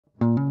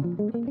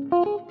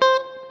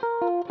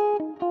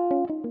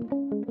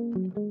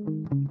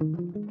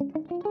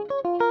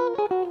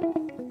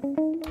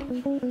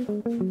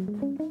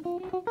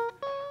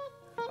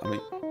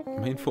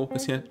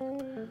focus yet?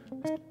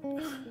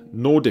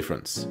 No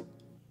difference.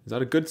 Is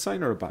that a good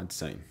sign or a bad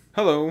sign?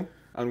 Hello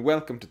and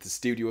welcome to the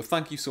studio.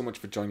 Thank you so much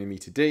for joining me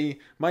today.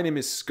 My name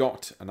is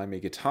Scott and I'm a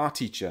guitar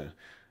teacher.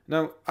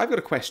 Now, I've got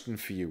a question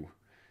for you.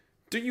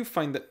 Do you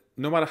find that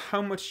no matter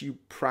how much you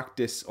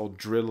practice or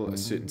drill a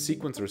certain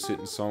sequence or a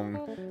certain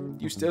song,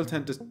 you still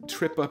tend to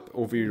trip up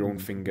over your own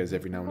fingers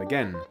every now and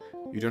again?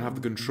 You don't have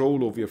the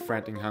control over your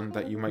fretting hand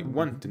that you might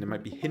want, and it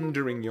might be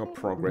hindering your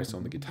progress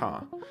on the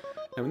guitar.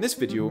 Now in this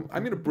video,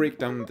 I'm going to break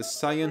down the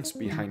science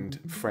behind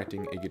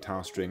fretting a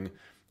guitar string,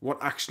 what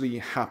actually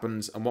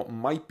happens and what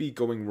might be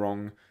going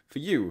wrong for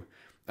you.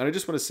 And I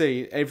just want to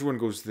say, everyone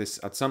goes through this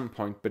at some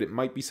point, but it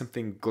might be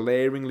something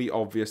glaringly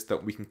obvious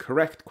that we can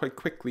correct quite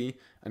quickly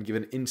and give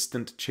an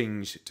instant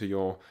change to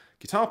your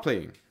guitar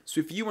playing. So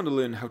if you want to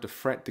learn how to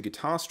fret the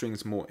guitar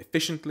strings more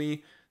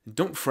efficiently,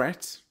 don't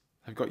fret,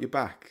 I've got your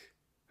back.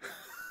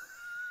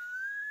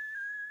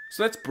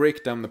 So let's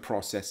break down the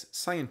process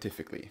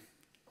scientifically.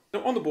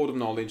 Now on the board of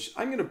knowledge,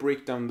 I'm going to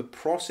break down the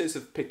process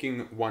of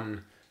picking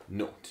one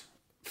note,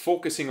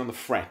 focusing on the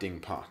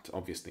fretting part,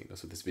 obviously,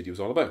 that's what this video is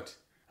all about.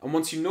 And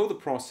once you know the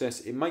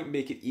process, it might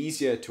make it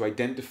easier to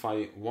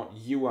identify what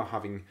you are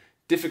having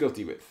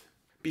difficulty with.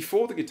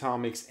 Before the guitar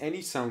makes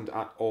any sound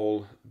at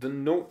all, the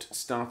note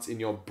starts in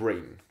your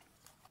brain.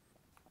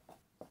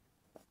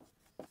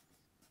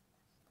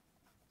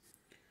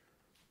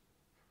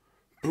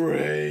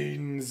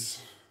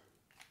 Brains.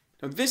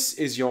 Now this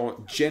is your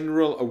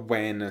general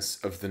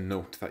awareness of the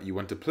note that you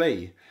want to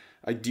play.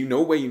 Do you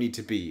know where you need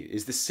to be?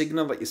 Is the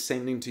signal that you're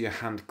sending to your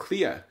hand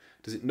clear?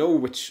 Does it know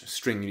which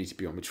string you need to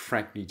be on, which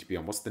fret you need to be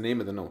on? What's the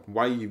name of the note?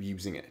 Why are you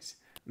using it?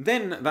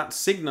 Then that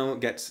signal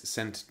gets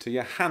sent to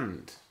your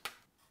hand.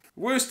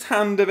 Worst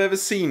hand I've ever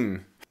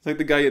seen. It's like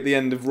the guy at the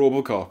end of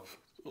RoboCop.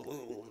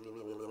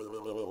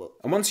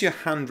 And once your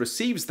hand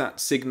receives that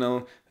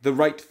signal, the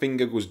right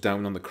finger goes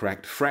down on the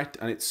correct fret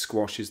and it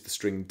squashes the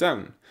string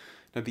down.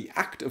 Now the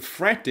act of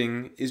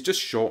fretting is just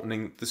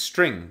shortening the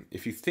string.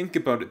 If you think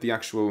about it, the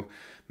actual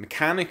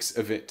mechanics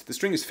of it, the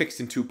string is fixed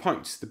in 2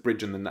 points, the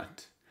bridge and the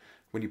nut.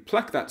 When you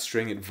pluck that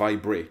string, it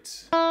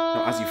vibrates.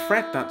 Now as you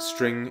fret that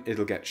string,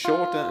 it'll get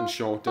shorter and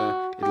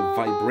shorter, it'll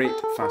vibrate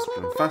faster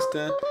and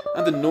faster,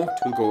 and the note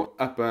will go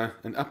upper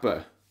and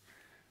upper.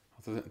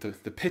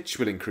 The pitch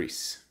will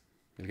increase,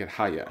 it'll get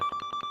higher.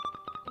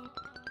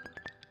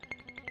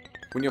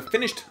 When you're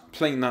finished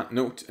playing that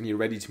note and you're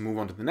ready to move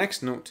on to the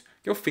next note,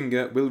 your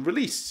finger will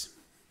release.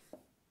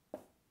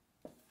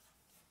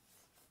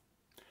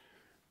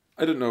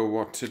 I don't know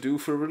what to do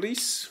for a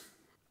release.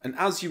 And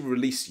as you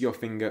release your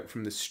finger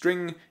from the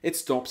string, it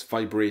stops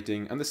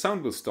vibrating and the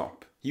sound will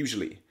stop,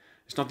 usually.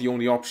 It's not the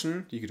only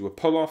option. You could do a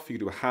pull-off, you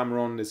could do a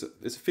hammer-on, there's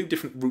a few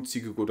different routes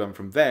you could go down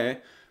from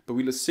there, but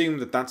we'll assume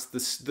that that's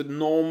the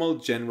normal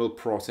general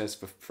process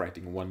for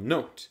fretting one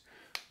note.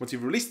 Once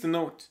you've released the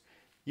note,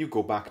 you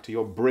go back to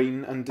your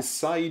brain and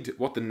decide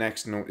what the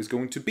next note is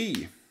going to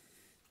be.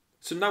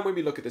 So now when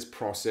we look at this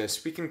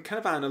process, we can kind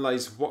of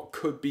analyse what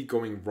could be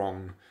going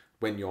wrong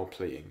when you're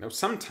playing. Now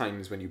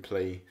sometimes when you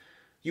play,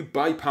 you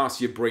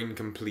bypass your brain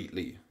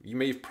completely. You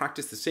may have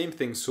practiced the same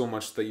thing so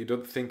much that you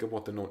don't think of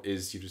what the note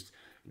is, you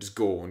just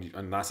go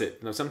and that's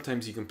it. Now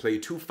sometimes you can play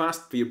too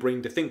fast for your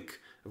brain to think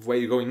of where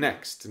you're going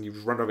next and you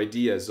run out of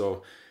ideas,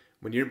 or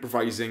when you're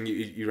improvising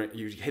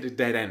you hit a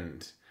dead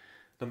end.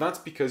 Now that's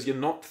because you're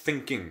not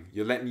thinking,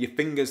 you're letting your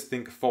fingers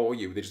think for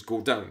you, they just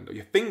go down.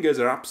 Your fingers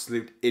are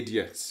absolute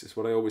idiots, is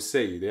what I always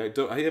say.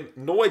 I have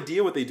no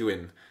idea what they're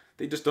doing.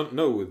 They just don't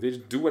know, they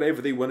just do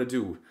whatever they want to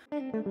do.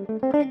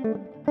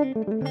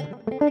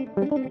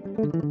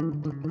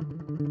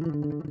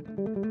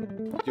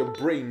 Your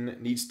brain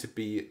needs to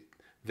be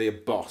their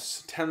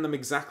boss, telling them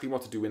exactly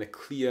what to do in a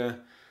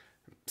clear,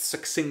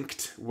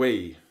 succinct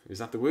way. Is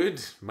that the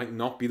word? Might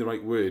not be the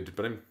right word,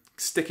 but I'm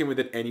sticking with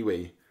it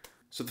anyway.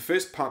 So the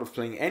first part of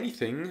playing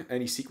anything,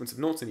 any sequence of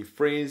notes, any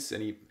phrase,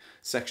 any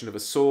section of a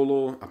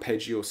solo,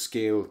 arpeggio,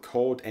 scale,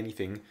 chord,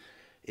 anything,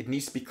 it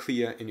needs to be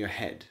clear in your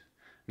head.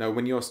 Now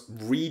when you're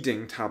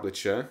reading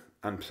tablature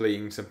and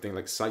playing something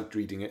like sight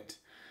reading it,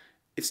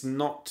 it's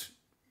not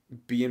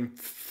being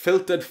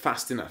filtered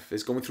fast enough.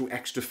 It's going through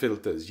extra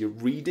filters. You're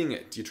reading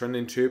it, you're trying to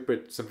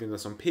interpret something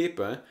that's on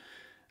paper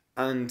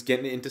and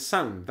getting it into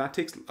sound. That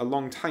takes a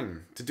long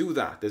time to do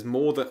that. There's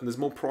more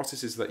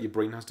processes that your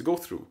brain has to go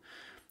through.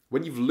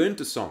 When you've learned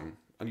a song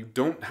and you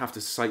don't have to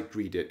sight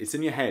read it, it's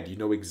in your head, you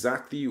know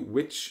exactly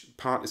which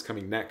part is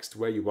coming next,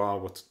 where you are,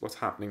 what's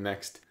happening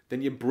next,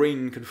 then your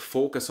brain can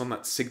focus on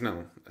that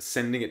signal,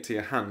 sending it to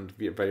your hand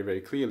very, very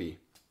clearly.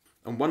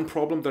 And one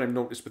problem that I've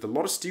noticed with a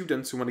lot of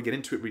students who want to get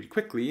into it really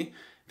quickly,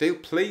 they'll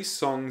play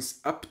songs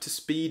up to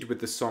speed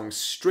with the song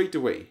straight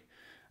away.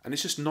 And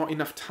it's just not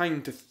enough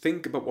time to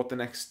think about what the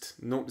next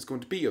note is going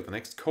to be, or the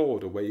next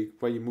chord, or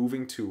where you're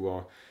moving to,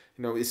 or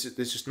there's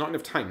just not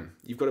enough time.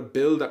 You've got to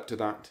build up to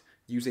that,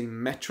 use a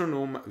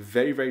metronome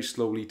very, very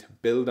slowly to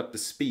build up the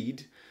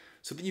speed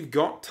so that you've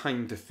got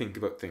time to think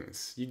about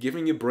things. You're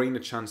giving your brain a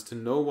chance to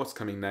know what's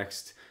coming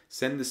next,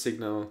 send the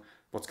signal,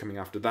 what's coming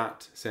after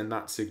that, send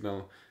that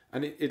signal,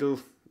 and it'll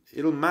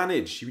it'll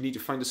manage. You need to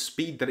find a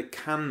speed that it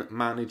can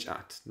manage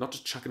at, not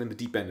just chuck it in the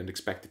deep end and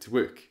expect it to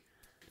work.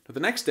 Now, the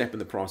next step in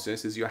the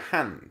process is your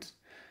hand.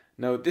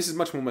 Now, this is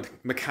much more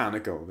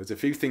mechanical. There's a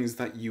few things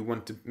that you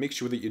want to make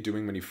sure that you're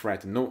doing when you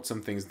fret a note,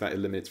 some things that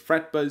eliminate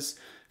fret buzz.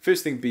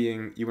 First thing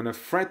being, you want to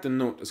fret the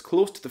note as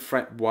close to the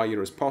fret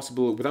wire as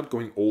possible without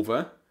going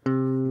over.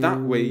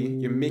 That way,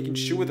 you're making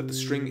sure that the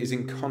string is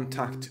in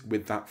contact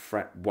with that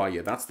fret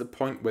wire. That's the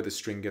point where the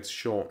string gets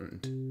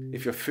shortened.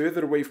 If you're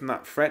further away from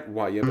that fret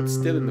wire but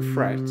still in the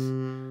fret,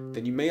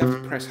 then you may have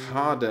to press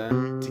harder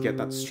to get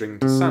that string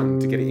to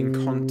sound, to get it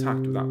in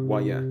contact with that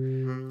wire.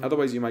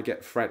 Otherwise, you might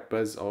get fret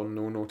buzz or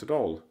no note at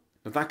all.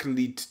 Now, that can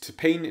lead to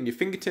pain in your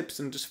fingertips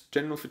and just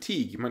general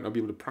fatigue. You might not be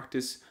able to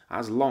practice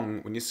as long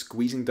when you're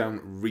squeezing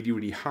down really,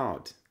 really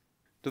hard.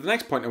 Now, the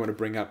next point I want to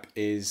bring up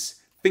is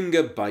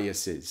finger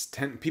biases.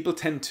 People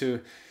tend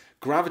to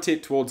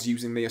gravitate towards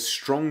using their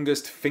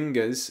strongest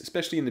fingers,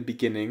 especially in the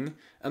beginning,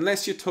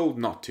 unless you're told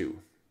not to.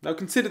 Now,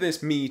 consider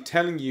this me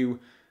telling you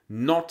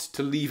not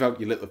to leave out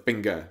your little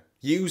finger.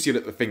 Use your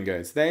little finger.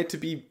 It's there to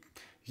be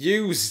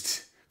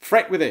used.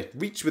 Fret with it,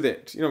 reach with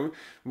it. You know,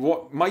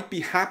 what might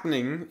be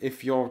happening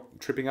if you're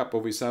tripping up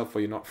over yourself or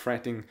you're not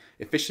fretting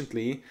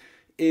efficiently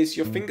is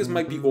your fingers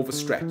might be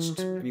overstretched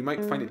and you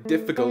might find it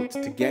difficult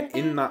to get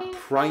in that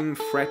prime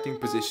fretting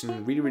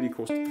position, really, really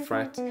close to the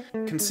fret,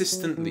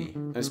 consistently,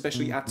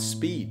 especially at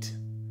speed.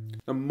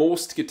 Now,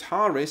 most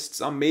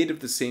guitarists are made of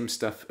the same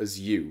stuff as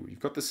you. You've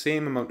got the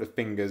same amount of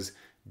fingers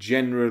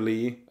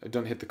generally.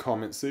 Don't hit the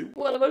comments, Sue.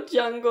 What about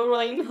Django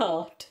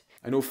Reinhardt?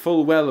 I know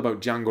full well about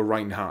Django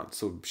Reinhardt,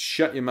 so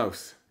shut your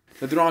mouth.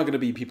 Now, there are going to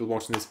be people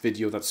watching this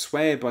video that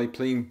swear by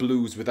playing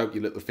blues without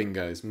your little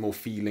finger. There's more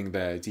feeling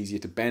there. It's easier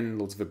to bend,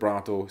 loads of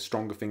vibrato,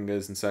 stronger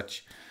fingers and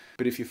such.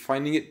 But if you're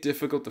finding it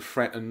difficult to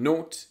fret a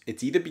note,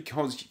 it's either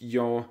because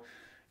you're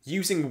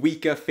using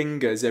weaker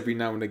fingers every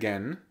now and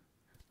again,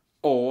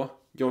 or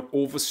you're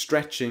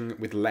overstretching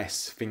with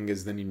less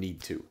fingers than you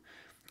need to.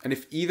 And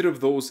if either of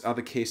those are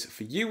the case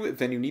for you,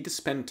 then you need to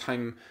spend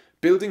time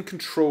building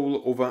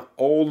control over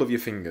all of your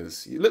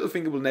fingers. Your little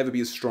finger will never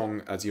be as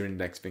strong as your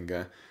index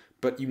finger,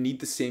 but you need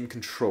the same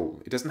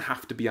control. It doesn't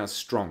have to be as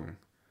strong.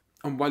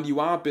 And while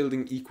you are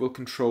building equal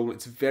control,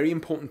 it's very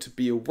important to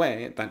be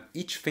aware that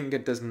each finger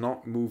does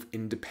not move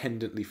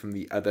independently from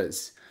the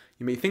others.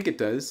 You may think it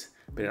does,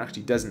 but it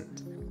actually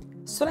doesn't.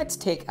 So let's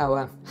take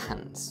our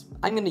hands.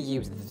 I'm going to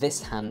use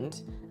this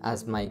hand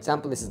as my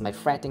example. This is my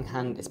fretting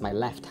hand, it's my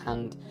left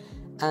hand.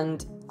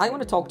 And I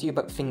want to talk to you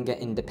about finger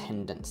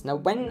independence. Now,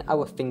 when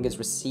our fingers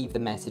receive the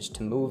message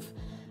to move,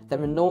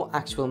 there are no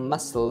actual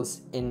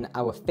muscles in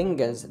our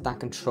fingers that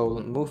control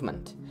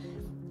movement.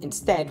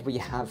 Instead, we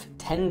have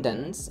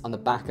tendons on the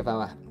back of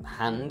our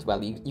hand.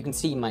 Well, you can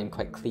see mine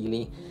quite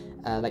clearly,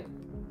 like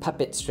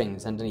puppet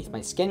strings underneath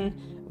my skin,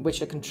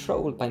 which are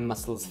controlled by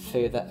muscles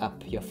further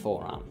up your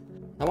forearm.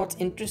 Now, what's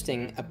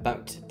interesting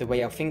about the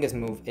way our fingers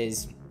move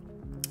is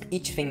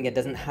each finger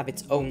doesn't have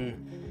its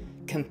own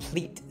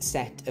complete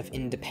set of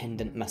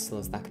independent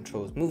muscles that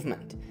controls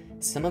movement.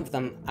 Some of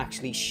them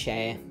actually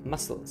share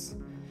muscles.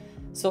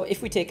 So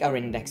if we take our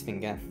index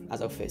finger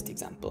as our first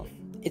example,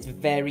 it's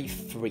very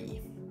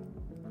free.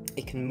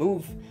 It can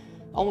move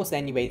almost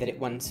any way that it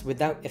wants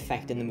without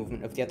affecting the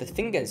movement of the other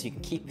fingers. You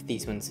can keep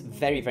these ones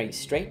very, very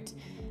straight,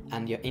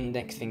 and your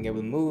index finger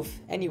will move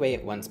any way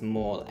it wants,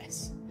 more or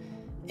less.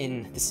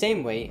 In the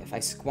same way, if I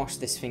squash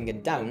this finger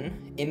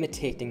down,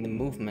 imitating the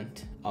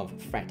movement of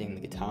fretting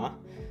the guitar,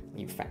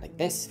 you fret like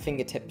this,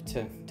 fingertip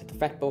to the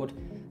fretboard,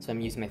 so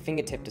I'm using my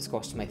fingertip to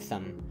squash to my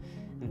thumb.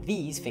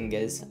 These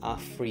fingers are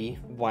free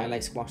while I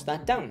squash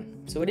that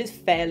down, so it is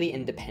fairly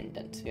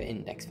independent, your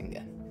index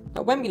finger.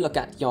 But when we look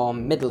at your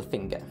middle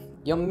finger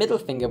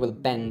will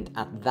bend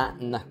at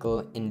that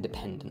knuckle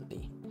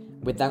independently,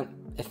 without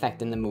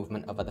affecting the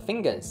movement of other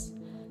fingers.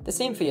 The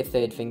same for your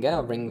third finger,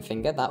 or ring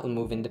finger, that will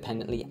move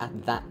independently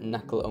at that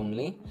knuckle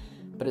only.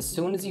 But as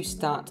soon as you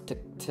start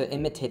to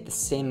imitate the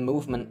same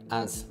movement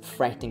as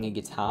fretting a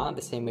guitar,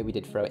 the same way we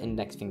did for our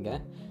index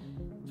finger,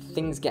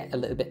 things get a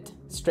little bit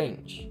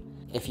strange.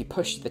 If you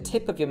push the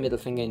tip of your middle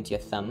finger into your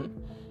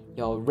thumb,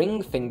 your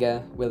ring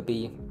finger will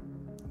be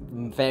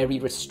very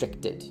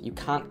restricted. You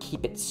can't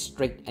keep it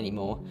straight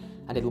anymore,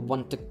 and it'll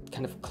want to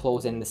kind of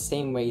close in the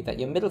same way that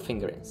your middle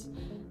finger is.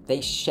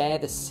 They share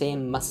the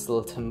same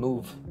muscle to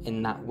move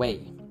in that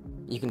way.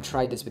 You can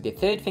try this with your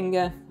third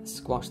finger,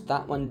 squash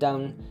that one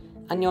down,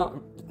 and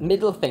your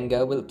middle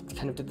finger will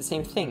kind of do the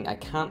same thing. I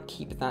can't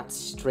keep that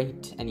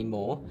straight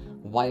anymore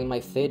while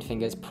my third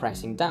finger is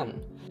pressing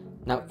down.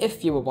 Now,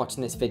 if you were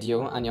watching this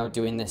video and you're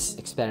doing this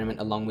experiment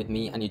along with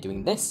me and you're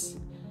doing this,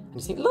 and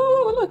you think,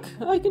 oh, look,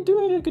 I can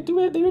do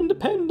it, they're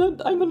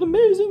independent, I'm an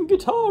amazing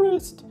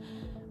guitarist.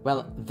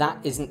 Well, that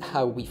isn't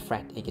how we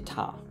fret a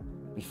guitar.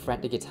 We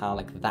fret a guitar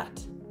like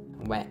that,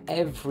 where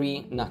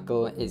every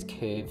knuckle is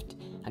curved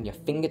and your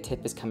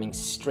fingertip is coming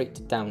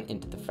straight down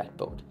into the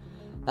fretboard.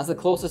 That's the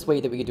closest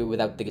way that we could do it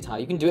without the guitar.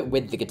 You can do it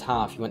with the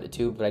guitar if you wanted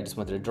to, but I just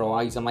wanted to draw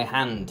eyes on my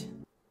hand.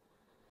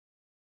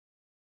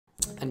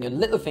 And your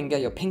little finger,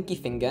 your pinky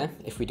finger,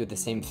 if we do the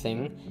same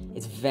thing,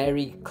 is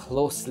very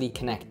closely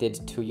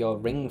connected to your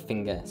ring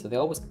finger. So they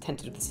always tend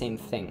to do the same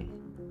thing.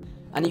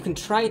 And you can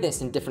try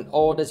this in different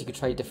orders, you can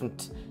try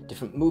different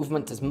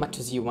movements as much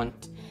as you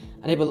want,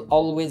 and it will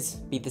always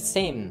be the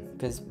same,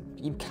 because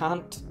you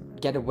can't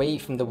get away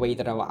from the way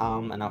that our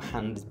arm and our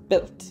hand is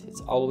built.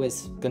 It's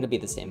always going to be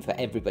the same for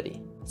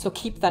everybody. So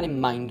keep that in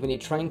mind when you're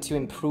trying to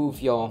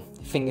improve your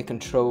finger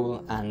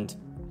control and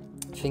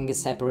finger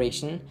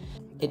separation.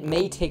 It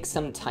may take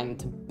some time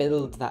to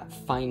build that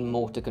fine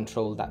motor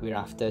control that we're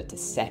after to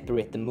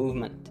separate the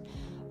movement.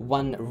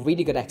 One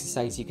really good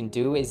exercise you can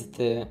do is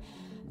the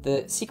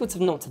sequence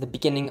of notes at the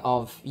beginning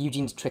of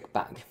Eugene's trick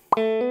bag.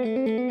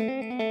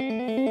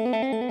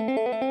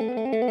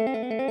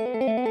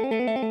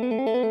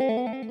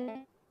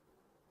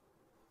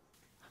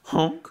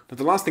 Honk. Now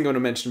the last thing I want to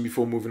mention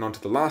before moving on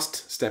to the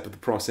last step of the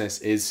process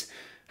is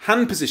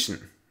hand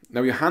position.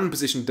 Now your hand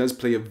position does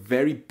play a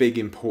very big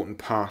important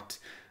part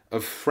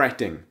of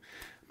fretting,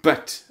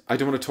 but I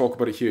don't want to talk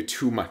about it here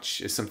too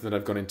much. It's something that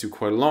I've gone into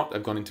quite a lot.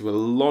 I've gone into a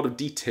lot of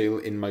detail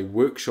in my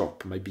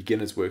workshop, my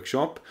beginner's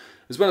workshop,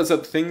 as well as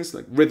other things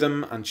like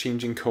rhythm and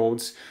changing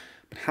chords.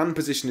 But hand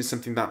position is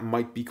something that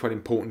might be quite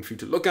important for you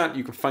to look at.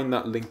 You can find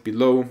that link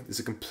below. It's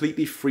a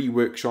completely free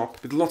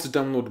workshop with lots of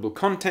downloadable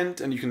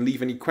content, and you can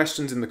leave any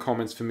questions in the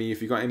comments for me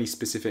if you've got any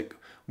specific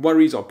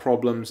worries or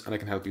problems, and I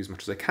can help you as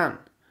much as I can.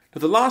 Now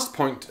the last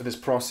point of this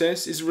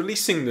process is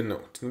releasing the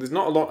note. Now there's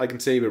not a lot I can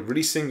say about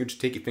releasing, you just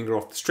take your finger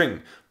off the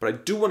string, but I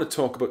do want to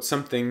talk about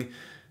something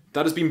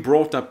that has been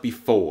brought up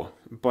before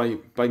by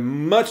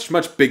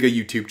much bigger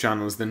YouTube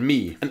channels than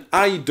me, and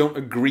I don't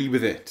agree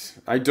with it.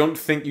 I don't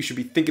think you should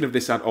be thinking of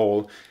this at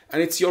all,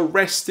 and it's your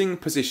resting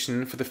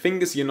position for the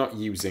fingers you're not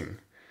using.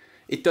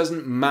 It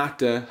doesn't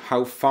matter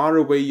how far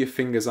away your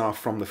fingers are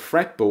from the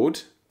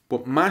fretboard.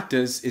 What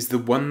matters is the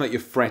one that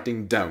you're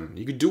fretting down.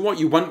 You can do what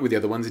you want with the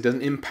other ones, it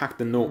doesn't impact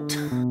the note.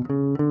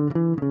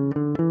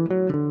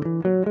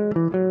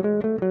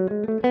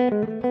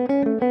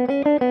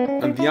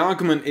 And the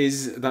argument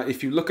is that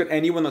if you look at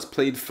anyone that's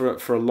played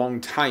for a long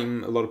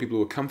time, a lot of people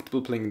who are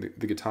comfortable playing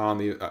the guitar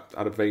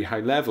at a very high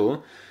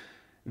level,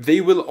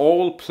 they will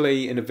all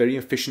play in a very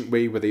efficient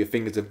way where their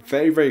fingers are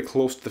very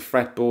close to the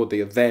fretboard, they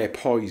are there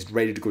poised,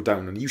 ready to go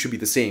down, and you should be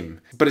the same.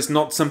 But it's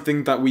not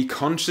something that we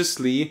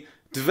consciously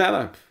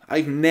develop.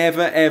 I've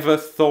never ever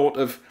thought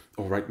of,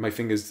 oh right, my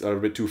fingers are a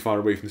bit too far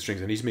away from the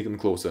strings, I need to make them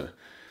closer.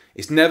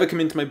 It's never come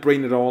into my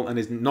brain at all, and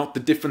is not the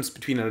difference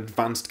between an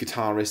advanced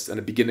guitarist and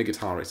a beginner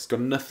guitarist. It's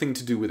got nothing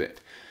to do with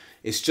it.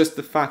 It's just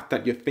the fact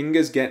that your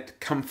fingers get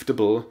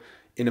comfortable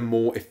in a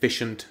more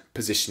efficient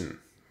position.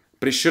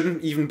 But it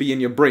shouldn't even be in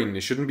your brain.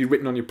 It shouldn't be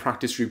written on your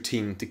practice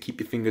routine to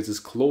keep your fingers as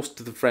close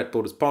to the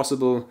fretboard as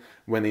possible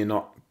when they're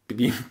not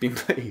being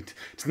played.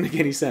 It doesn't make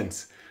any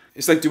sense.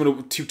 It's like doing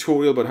a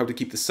tutorial about how to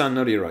keep the sun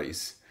out of your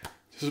eyes.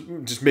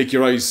 Just make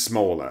your eyes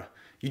smaller.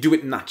 You do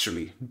it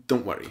naturally,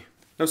 don't worry.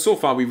 Now so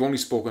far we've only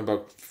spoken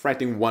about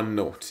fretting one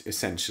note,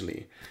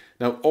 essentially.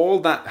 Now all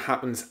that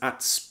happens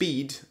at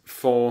speed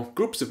for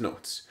groups of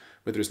notes,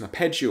 whether it's an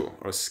arpeggio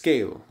or a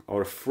scale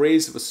or a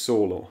phrase of a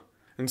solo.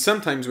 And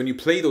sometimes when you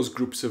play those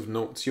groups of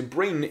notes, your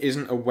brain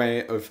isn't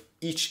aware of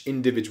each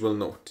individual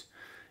note.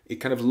 It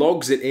kind of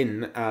logs it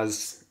in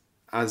as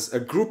a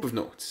group of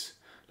notes.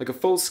 Like a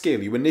full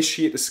scale, you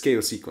initiate a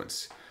scale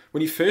sequence.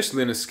 When you first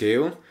learn a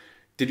scale,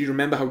 did you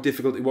remember how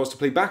difficult it was to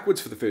play backwards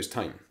for the first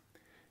time?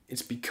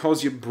 It's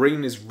because your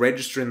brain is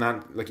registering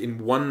that like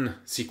in one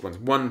sequence,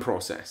 one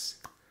process.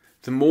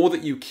 The more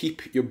that you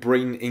keep your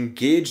brain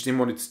engaged in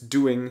what it's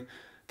doing,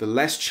 the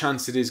less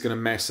chance it is going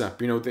to mess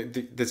up. You know,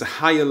 there's a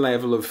higher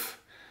level of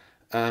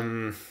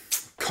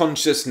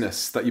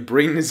consciousness that your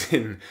brain is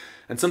in,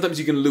 and sometimes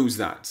you can lose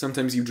that.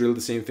 Sometimes you drill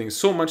the same thing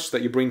so much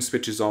that your brain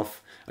switches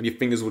off and your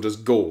fingers will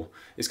just go.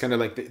 It's kind of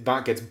like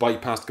that gets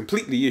bypassed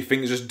completely. Your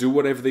fingers just do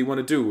whatever they want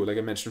to do, like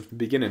I mentioned from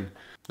the beginning.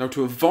 Now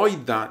to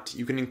avoid that,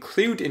 you can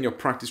include in your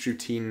practice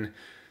routine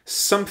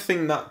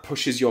something that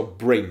pushes your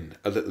brain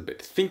a little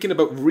bit, thinking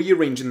about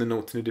rearranging the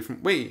notes in a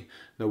different way.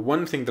 Now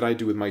one thing that I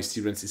do with my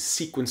students is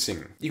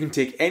sequencing. You can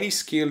take any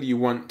scale you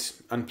want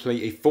and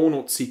play a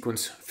 4-note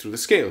sequence through the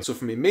scale. So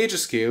from a major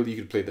scale, you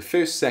could play the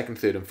 1st, 2nd,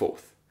 3rd and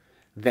 4th.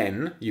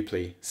 Then you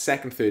play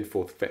 2nd, 3rd,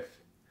 4th, 5th.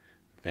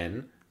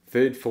 Then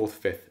 3rd, 4th,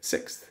 5th,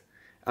 6th.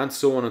 And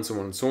so on and so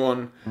on and so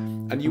on.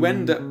 And you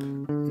end up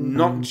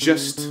not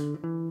just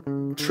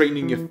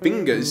training your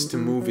fingers to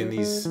move in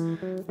these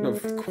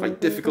quite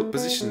difficult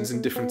positions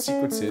in different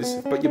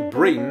sequences, but your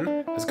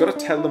brain has got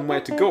to tell them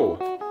where to go.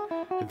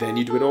 Then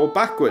you do it all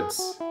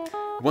backwards.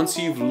 Once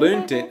you've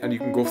learnt it and you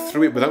can go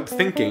through it without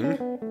thinking,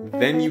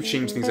 then you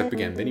change things up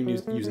again. Then you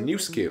use a new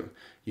scale.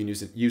 You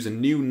use a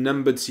new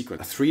numbered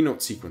sequence, a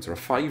 3-note sequence or a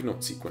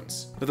 5-note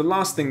sequence. But the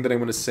last thing that I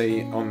want to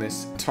say on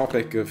this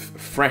topic of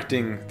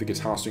fretting the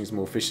guitar strings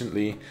more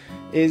efficiently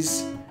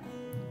is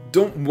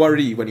don't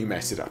worry when you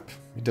mess it up.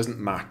 It doesn't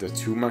matter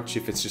too much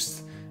if it's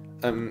just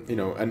you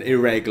know, an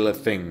irregular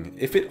thing.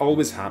 If it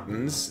always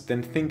happens,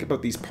 then think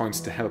about these points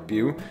to help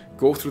you.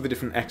 Go through the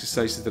different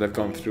exercises that I've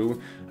gone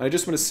through. And I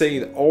just want to say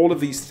that all of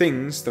these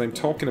things that I'm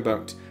talking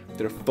about,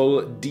 there are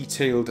full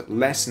detailed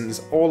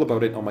lessons all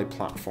about it on my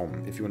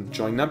platform. If you want to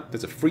join up,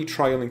 there's a free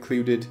trial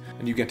included,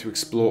 and you get to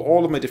explore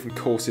all of my different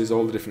courses,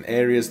 all the different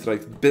areas that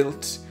I've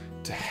built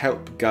to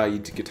help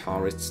guide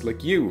guitarists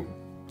like you.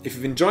 If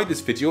you've enjoyed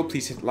this video,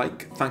 please hit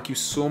like. Thank you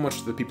so much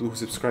to the people who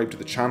subscribe to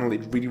the channel.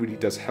 It really, really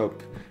does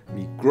help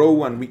me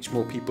grow and reach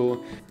more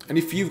people. And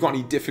if you've got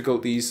any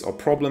difficulties or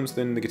problems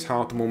in the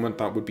guitar at the moment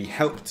that would be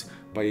helped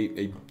by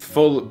a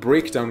full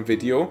breakdown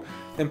video,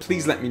 then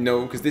please let me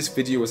know, because this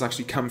video has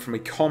actually come from a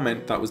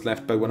comment that was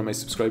left by one of my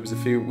subscribers a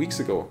few weeks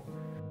ago.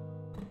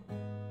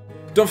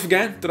 Don't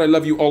forget that I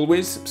love you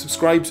always,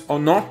 subscribed or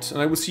not, and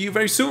I will see you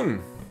very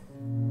soon.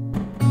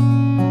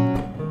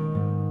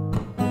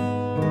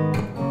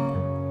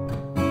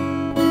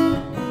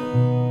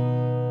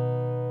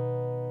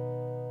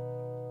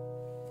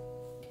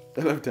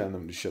 I love telling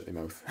them to shut their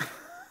mouth.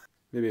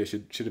 Maybe I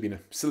should have been a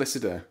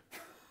solicitor.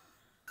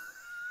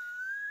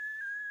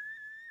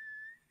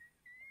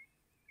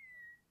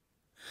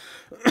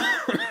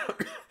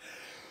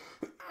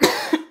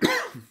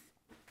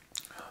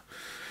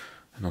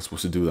 I'm not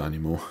supposed to do that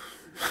anymore.